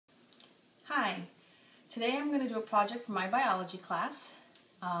Hi, today I'm going to do a project for my biology class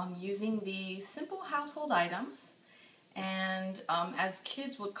using the simple household items, and as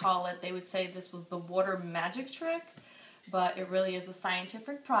kids would call it, they would say this was the water magic trick, but it really is a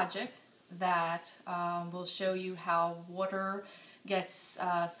scientific project that will show you how water gets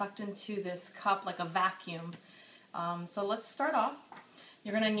sucked into this cup like a vacuum. So let's start off.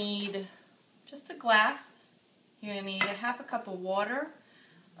 You're going to need just a glass. You're going to need a half a cup of water,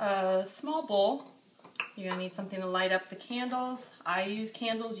 a small bowl. You're going to need something to light up the candles. I use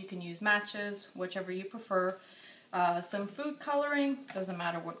candles. You can use matches, whichever you prefer. Some food coloring, doesn't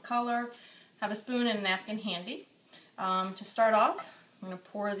matter what color. Have a spoon and a napkin handy. To start off, I'm going to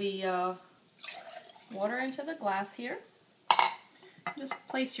pour the water into the glass here. Just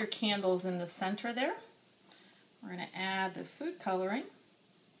place your candles in the center there. We're going to add the food coloring,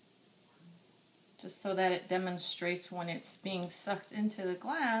 just so that it demonstrates when it's being sucked into the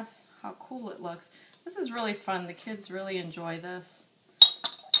glass how cool it looks. This is really fun. The kids really enjoy this.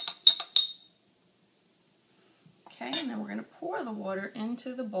 Okay, and then we're going to pour the water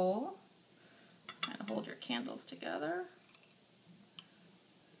into the bowl. Just kind of hold your candles together.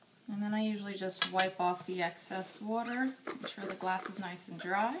 And then I usually just wipe off the excess water. Make sure the glass is nice and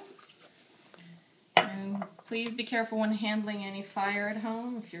dry. And please be careful when handling any fire at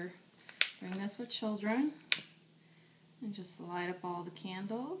home if you're doing this with children. And just light up all the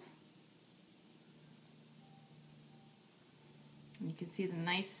candles. And you can see the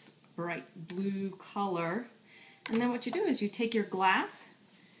nice bright blue color. And then what you do is you take your glass,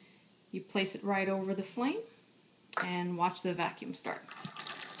 you place it right over the flame, and watch the vacuum start.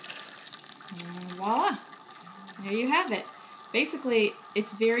 And voila! There you have it. Basically,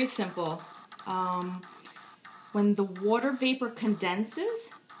 it's very simple. When the water vapor condenses,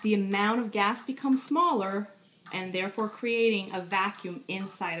 the amount of gas becomes smaller, and therefore creating a vacuum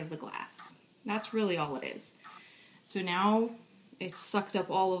inside of the glass. That's really all it is. So now it's sucked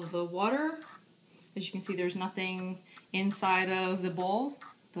up all of the water. As you can see, there's nothing inside of the bowl.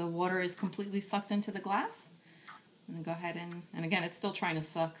 The water is completely sucked into the glass. I'm going to go ahead and again, it's still trying to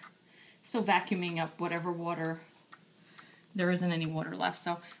suck. It's still vacuuming up whatever water. There isn't any water left.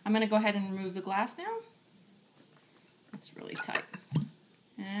 So I'm going to go ahead and remove the glass now. It's really tight.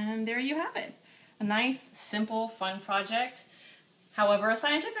 And there you have it. A nice, simple, fun project. However, a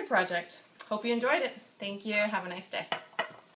scientific project. Hope you enjoyed it. Thank you. Have a nice day.